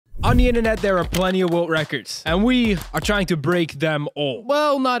On the internet, there are plenty of world records, and we are trying to break them all.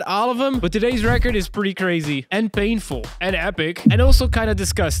 Well, not all of them, but today's record is pretty crazy, and painful, and epic, and also kind of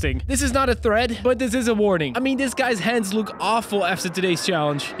disgusting. This is not a threat, but this is a warning. I mean, this guy's hands look awful after today's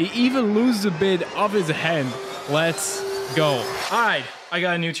challenge. He even loses a bit of his hand. Let's go. All right, I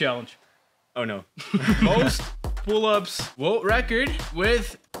got a new challenge. Oh no. Most pull-ups world record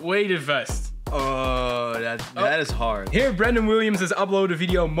with weighted vest. Oh, that is hard. Here, Brandon Williams has uploaded a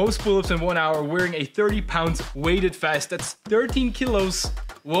video, most pull-ups in 1 hour, wearing a 30-pound weighted vest. That's 13 kilos,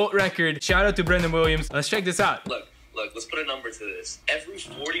 world record. Shout out to Brandon Williams. Let's check this out. Look, let's put a number to this. Every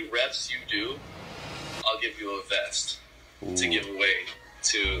 40 reps you do, I'll give you a vest to give away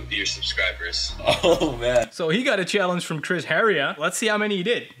to your subscribers. Oh, man. So he got a challenge from Chris Harrier. Let's see how many he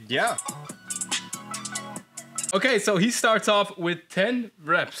did. Yeah. Okay, so he starts off with 10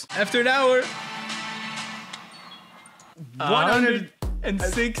 reps. After an hour,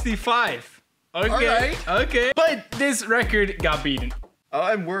 165. Okay, okay. But this record got beaten. Oh,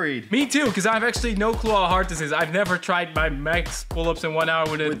 I'm worried. Me too, because I have actually no clue how hard this is. I've never tried my max pull-ups in 1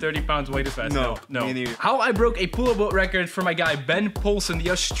 hour with a 30 pounds weighted vest. No. Me neither. How I broke a pull-up world record for my guy Ben Polson,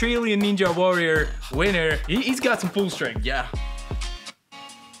 the Australian Ninja Warrior winner. He's got some pull strength. Yeah.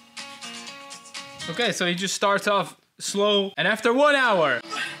 Okay, so he just starts off slow, and after 1 hour,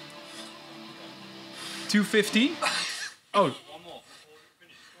 215. Oh.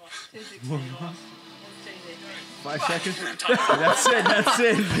 5 seconds. That's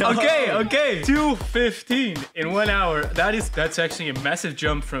it. Okay. 215 in 1 hour. That's actually a massive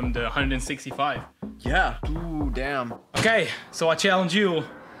jump from the 165. Yeah. Ooh, damn. Okay, so I challenge you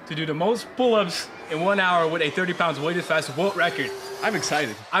to do the most pull-ups in 1 hour with a 30 pounds weighted vest world record. I'm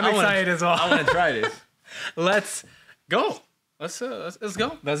excited. I'm excited as well. I want to try this. Let's go. Let's go.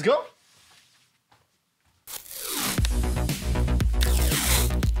 Let's go.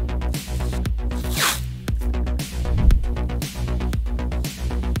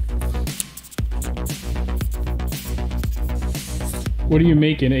 What are you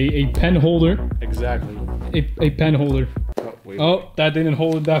making? A pen holder? Exactly. A pen holder. Oh, wait. Oh, that didn't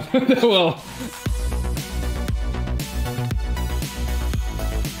hold it that well.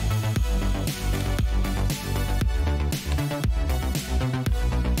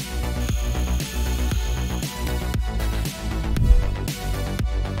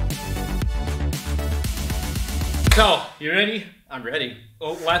 So, you ready? I'm ready.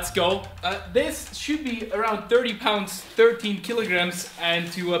 Oh, let's go. This should be around 30 pounds, 13 kilograms.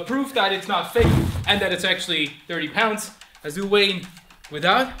 And to prove that it's not fake and that it's actually 30 pounds, let's do weighing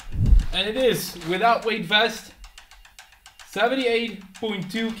without. And it is, without weight vest,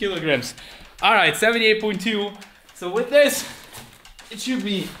 78.2 kilograms. All right, 78.2. So with this, it should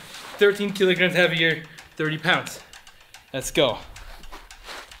be 13 kilograms heavier, 30 pounds. Let's go.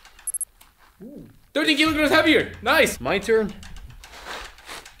 Ooh. 13 kilograms heavier. Nice. My turn.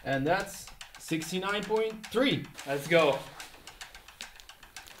 And that's 69.3. Let's go.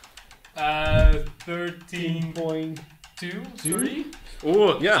 13.2, 3.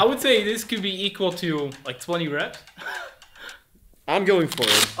 Oh, yeah. I would say this could be equal to like 20 reps. I'm going for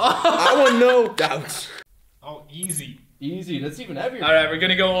it. I want no doubts. Oh, easy. Easy. That's even heavier. All right, we're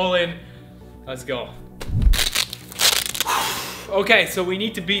gonna go all in. Let's go. Okay, so we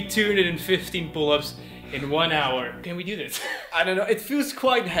need to beat 215 pull-ups in 1 hour. Can we do this? I don't know. It feels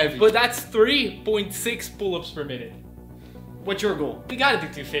quite heavy. But that's 3.6 pull-ups per minute. What's your goal? We gotta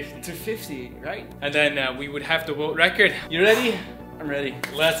do 250. 250, right? And then we would have the world record. You ready? I'm ready.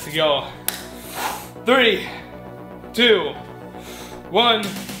 Let's go. 3, 2, 1,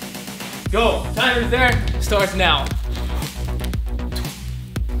 go. Timer's there. Starts now.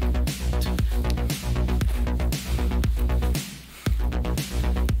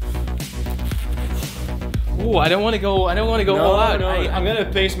 Ooh, I don't want to go all out. No, I'm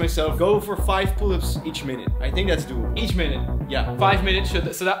gonna pace myself. Go for 5 pull-ups each minute. I think that's doable. Each minute. Yeah. 5 minutes.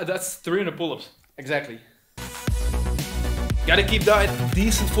 So that's 300 pull-ups. Exactly. Gotta keep that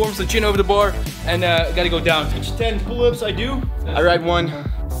decent form, so chin over the bar, and gotta go down. Each 10 pull-ups I do, I write 1.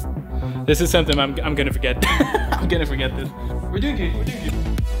 This is something I'm gonna forget. I'm gonna forget this. We're doing good.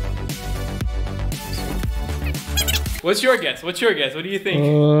 What's your guess? What do you think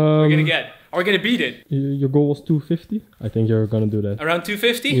we're gonna get? Are we gonna beat it? Your goal was 250? I think you're gonna do that. Around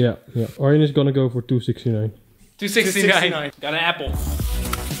 250? Yeah. Arjen is gonna go for 269. 269. Got an apple.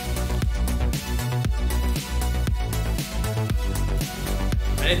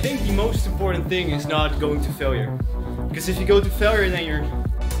 And I think the most important thing is not going to failure. Because if you go to failure, then you're...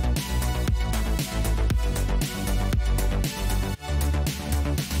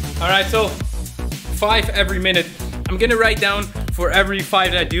 Alright, so 5 every minute. I'm gonna write down for every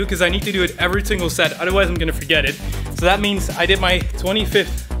 5 that I do, because I need to do it every single set, otherwise I'm gonna forget it. So that means I did my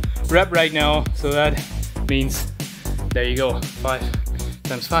 25th rep right now, so that means, there you go, 5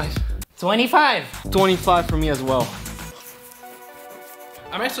 times 5. 25! 25 for me as well.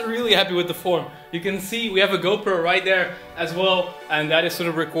 I'm actually really happy with the form. You can see we have a GoPro right there as well, and that is sort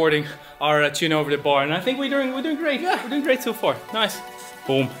of recording our chin over the bar. And I think we're doing great. Yeah, we're doing great so far. Nice.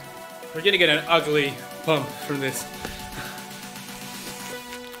 Boom. We're gonna get an ugly pump from this.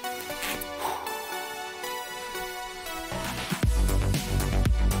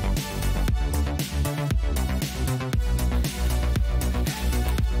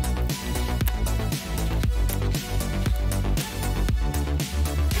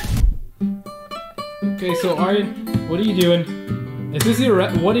 Okay, so Arjen, what are you doing? Is this your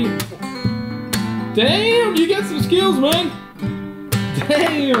what are you... Damn, you got some skills, man!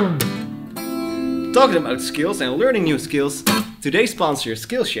 Damn! Talking about skills and learning new skills, today's sponsor is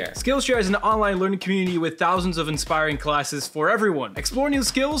Skillshare. Skillshare is an online learning community with thousands of inspiring classes for everyone. Explore new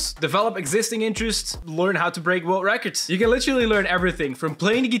skills, develop existing interests, learn how to break world records. You can literally learn everything from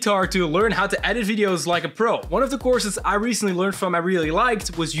playing the guitar to learn how to edit videos like a pro. One of the courses I recently learned from I really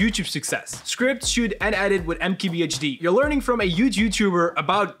liked was YouTube Success. Script, shoot and edit with MKBHD. You're learning from a huge YouTuber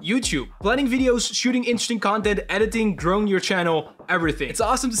about YouTube. Planning videos, shooting interesting content, editing, growing your channel, everything. It's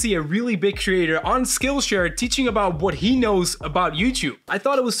awesome to see a really big creator on Skillshare teaching about what he knows about YouTube. I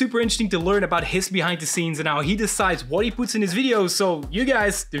thought it was super interesting to learn about his behind the scenes and how he decides what he puts in his videos, so you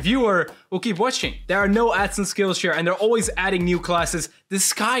guys, the viewer, will keep watching. There are no ads on Skillshare and they're always adding new classes. The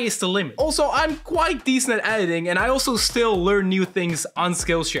sky is the limit. Also, I'm quite decent at editing and I also still learn new things on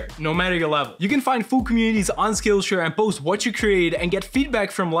Skillshare, no matter your level. You can find full communities on Skillshare and post what you create and get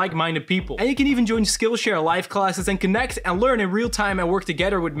feedback from like-minded people. And you can even join Skillshare live classes and connect and learn in real time and work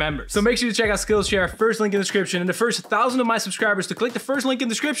together with members. So make sure to check out Skillshare, first link in the description, and the first 1,000 of my subscribers to click the first link in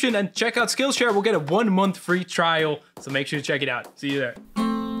the description and check out Skillshare will get a 1-month free trial. So make sure to check it out. See you there.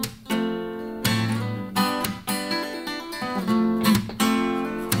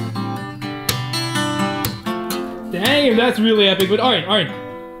 Damn, that's really epic, but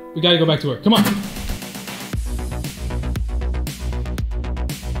Arjen, we gotta go back to work. Come on.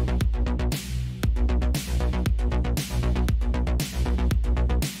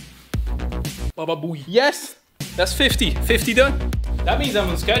 Baba booey. Yes, that's 50. 50 done. That means I'm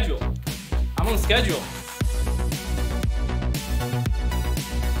on schedule. I'm on schedule.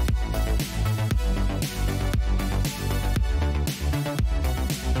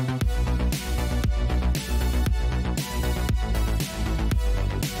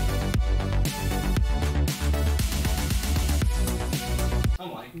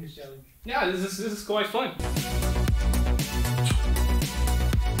 I'm liking this challenge. Yeah, this is quite fun.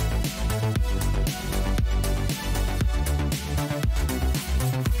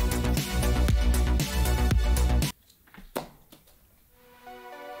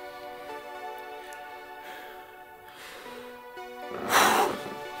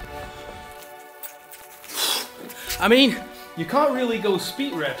 I mean, you can't really go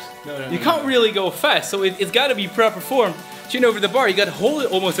speed reps. You can't really go fast, so it's got to be proper form. Chin over the bar, you got to hold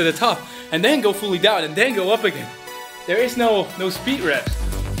it almost at the top, and then go fully down, and then go up again. There is no speed reps.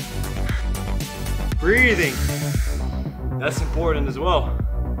 Breathing. That's important as well.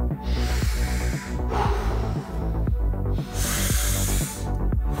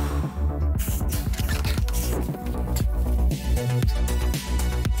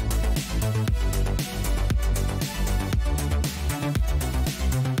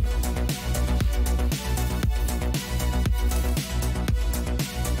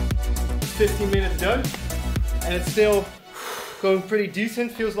 It's 15 minutes done, and it's still going pretty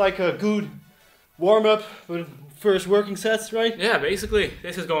decent. Feels like a good warm-up with first working sets, right? Yeah, basically.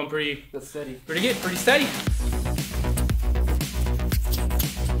 This is going pretty steady. Pretty good, pretty steady.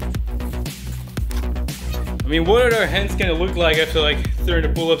 I mean, what are our hands gonna look like after like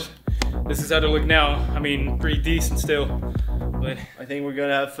 30 pull-ups? This is how they look now. I mean, pretty decent still. But I think we're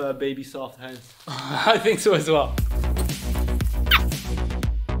gonna have baby soft hands. I think so as well.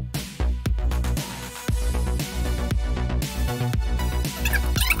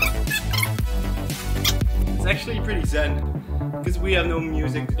 It's actually pretty zen, because we have no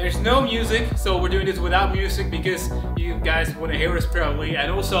music. There's no music, so we're doing this without music because you guys want to hear us probably,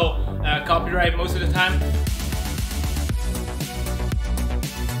 and also copyright most of the time.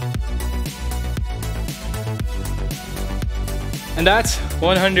 And that's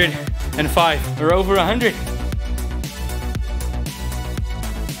 105. We're over 100.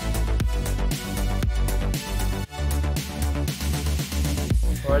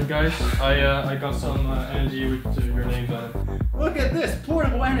 Alright guys, I got some energy with your names on it. Look at this,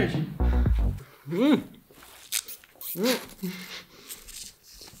 portable energy.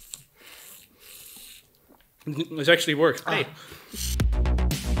 This actually works. Hey.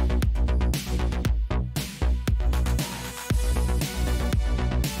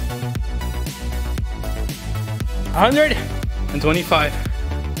 125.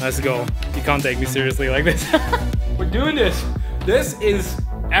 Let's go. You can't take me seriously like this. We're doing this. This is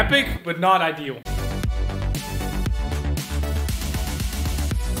epic, but not ideal.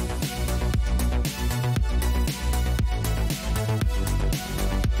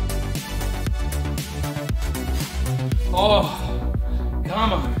 Oh,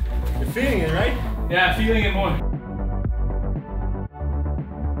 come on. You're feeling it, right? Yeah, feeling it more.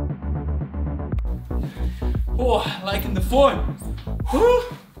 Oh, liking the form. Woo!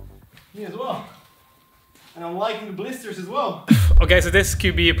 Me as well. And I'm liking the blisters as well. Okay, so this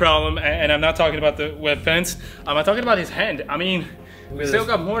could be a problem, and I'm not talking about the web fence. I'm talking about his hand. I mean, we still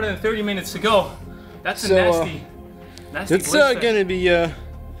got more than 30 minutes to go. That's a nasty It's blister. gonna be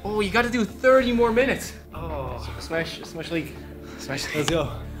Oh, you gotta do 30 more minutes. Oh, smash league. smash. Let's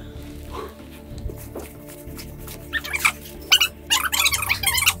go.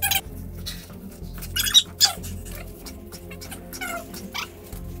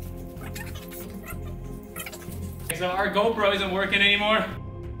 So our GoPro isn't working anymore.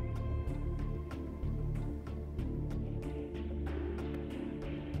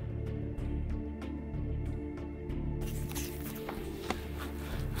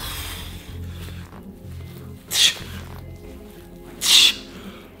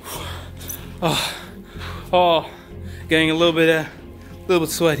 Oh, getting a little bit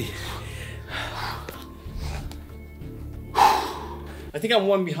sweaty. I think I'm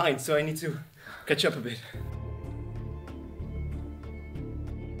one behind, so I need to catch up a bit.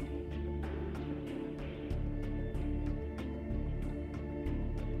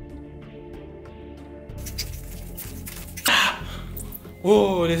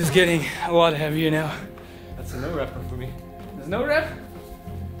 Whoa, this is getting a lot heavier now. That's a no rapper for me. There's no rep?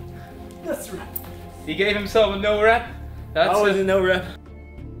 That's right. He gave himself a no rep? That's That was a no rep.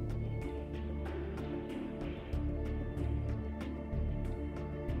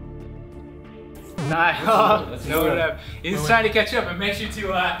 Nice. That's No rep. He's just trying to catch up and make sure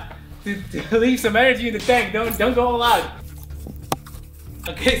to leave some energy in the tank. Don't go all out.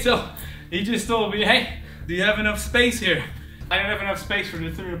 Okay, so he just told me, hey, do you have enough space here? I don't have enough space for the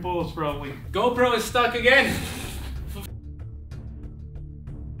 3 pulls probably. GoPro is stuck again.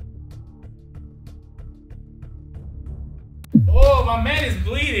 Oh, my man is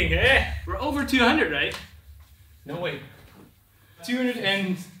bleeding. Eh? We're over 200, right? No way.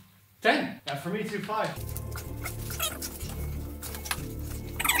 210. Yeah, for me,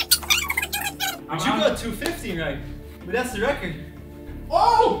 2.5. But you got 215, right? But that's the record.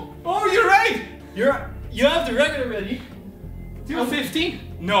 Oh! Oh, you're right! You have the record already.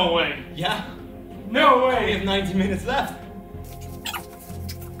 215? No way. Yeah. No We way. have 90 minutes left.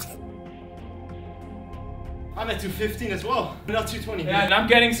 I'm at 215 as well. Not 220. Yeah, and I'm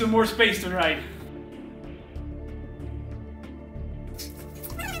getting some more space to ride.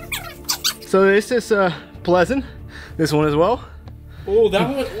 So this is Pleasant. This one as well. Oh, that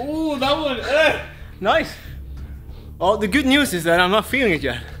one. Oh, that one. Nice. Oh, the good news is that I'm not feeling it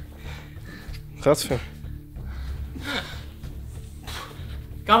yet. That's fair.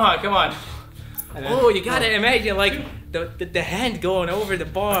 Come on, come on. Oh, you gotta imagine like the hand going over the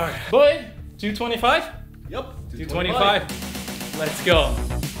bar. But 225? Yep. 225. Let's go.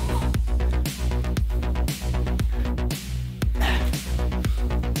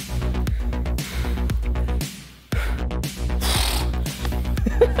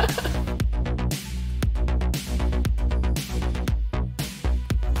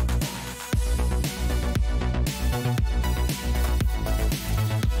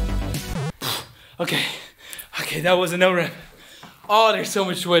 Okay, that was a no rep. Oh, there's so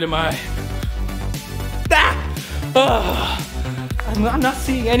much sweat in my eye. Ah! Oh, I'm not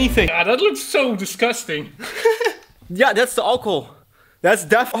seeing anything. Ah, that looks so disgusting. Yeah, that's the alcohol. That's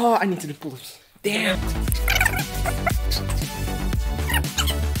oh, I need to do pull-ups. Damn.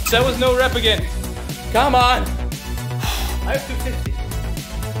 That was no rep again. Come on. I have 250. You?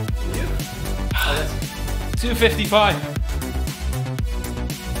 Oh, that's 255.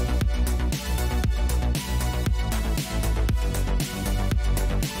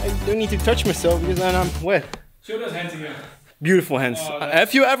 I don't need to touch myself because then I'm wet. Show those hands again. Beautiful hands. Oh,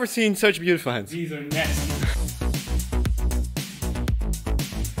 have you ever seen such beautiful hands? These are nasty.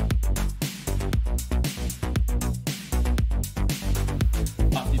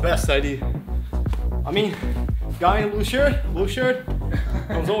 best idea. I mean, guy in a blue shirt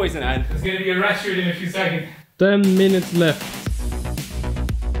comes always in hand. It's gonna be a rest shirt in a few seconds. 10 minutes left.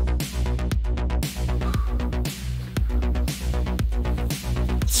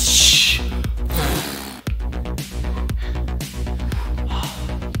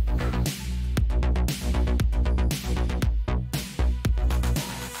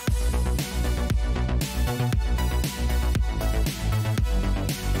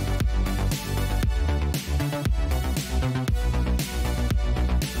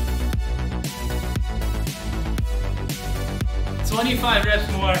 $25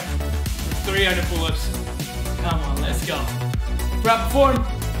 reps more, 300 pull-ups. Come on, let's go. Prep form.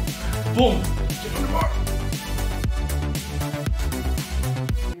 Boom. Get on the bar.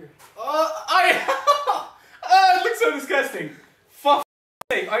 It looks so disgusting. Fuck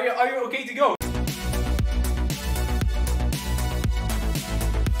sake. Are you okay to go?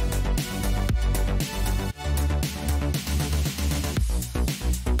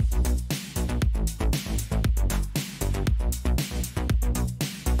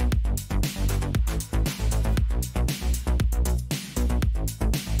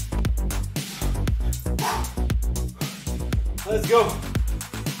 Let's go.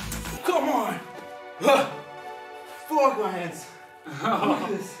 Come on. Fuck my hands. Look at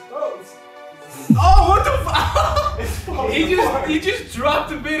this. Oh, what the fuck? He just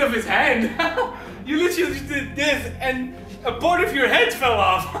dropped a bit of his hand. You literally just did this and a part of your head fell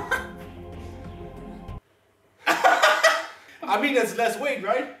off. I mean, that's less weight,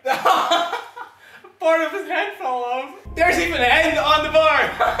 right? Part of his head fell off. There's even a hand on the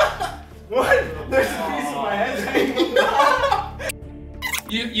bar. What? There's a piece of my head hanging on.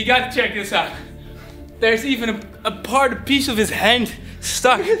 You gotta check this out. There's even a piece of his hand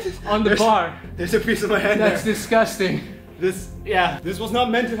stuck on the bar. There's a piece of my hand That's there. disgusting. This was not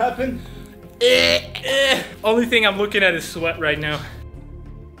meant to happen. Only thing I'm looking at is sweat right now.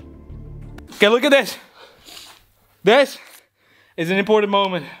 Okay, look at this. This is an important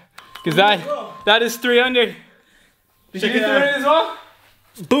moment. Because that is 300. Did you do 300 as well?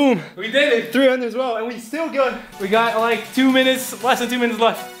 Boom. We did it. 300 as well, and we still got. We got like 2 minutes, less than 2 minutes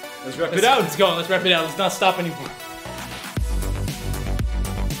left. Let's wrap it out. Let's go, let's wrap it out. Let's not stop anymore.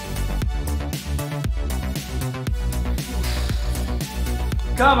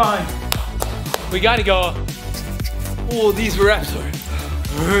 Come on. We gotta go. Oh, these reps are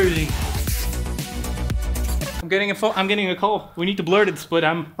hurting. I'm getting a call. We need to blur this, but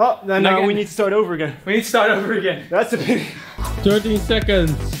I'm. Oh, no, we need to start over again. We need to start over again. That's a big. 13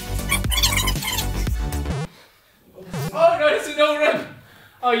 seconds. Oh no, it's a no rep.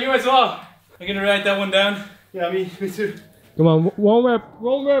 Oh, you as well. I'm gonna write that one down. Yeah, me too. Come on, one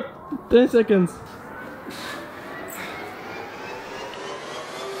rep, 10 seconds.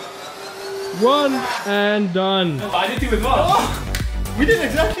 1 and done. Oh, I did 2 as well. Oh, we did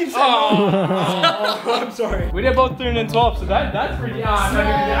exactly the same. Oh, I'm sorry. We did both 312, so that's pretty. I'm not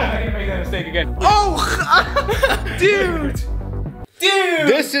gonna make that mistake again. Oh, dude. Dude!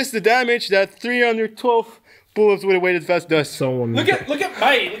 This is the damage that 312 pull-ups with a weighted vest does. Someone. Look at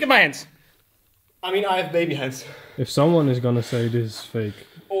my hands. I mean, I have baby hands. If someone is gonna say this is fake,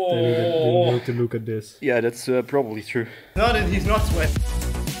 they need to look at this. Yeah, that's probably true. No, that he's not sweat.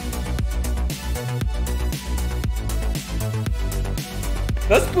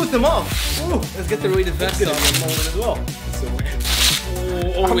 Let's put them off. Ooh, let's get the weighted vest on a moment as well. So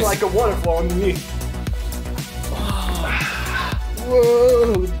I'm like a waterfall underneath.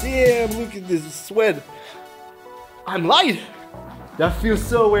 Whoa, damn, look at this sweat. I'm light. That feels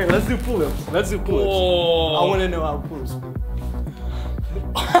so weird. Let's do pull-ups. I want to know how pull-ups feel.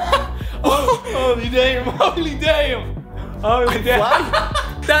 Holy damn, holy damn. Holy damn.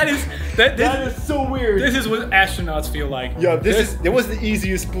 That is so weird. This is what astronauts feel like. Yeah, that was the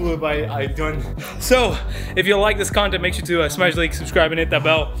easiest pull-up I've done. So, if you like this content, make sure to smash the like, subscribe, and hit that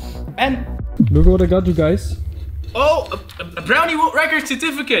bell. And Look what I got you guys. oh, a Browney world record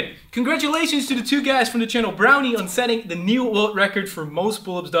certificate. Congratulations to the 2 guys from the channel Browney on setting the new world record for most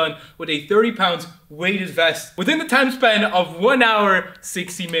pull-ups done with a 30 pounds weighted vest within the time span of 1 hour,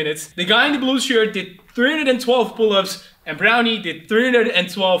 60 minutes. The guy in the blue shirt did 312 pull-ups and Browney did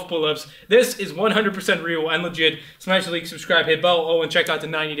 312 pull-ups. This is 100% real and legit. Smash the like, subscribe, hit bell, oh, and check out the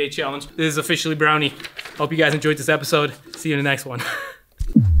 90-day challenge. This is officially Browney. Hope you guys enjoyed this episode. See you in the next one.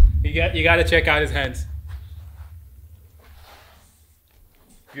 You gotta check out his hands.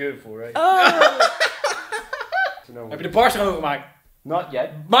 Beautiful, right? Heb je de bars gewoon gemaakt? Not yet.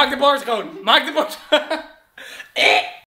 Maak de bars gewoon. Maak de bars.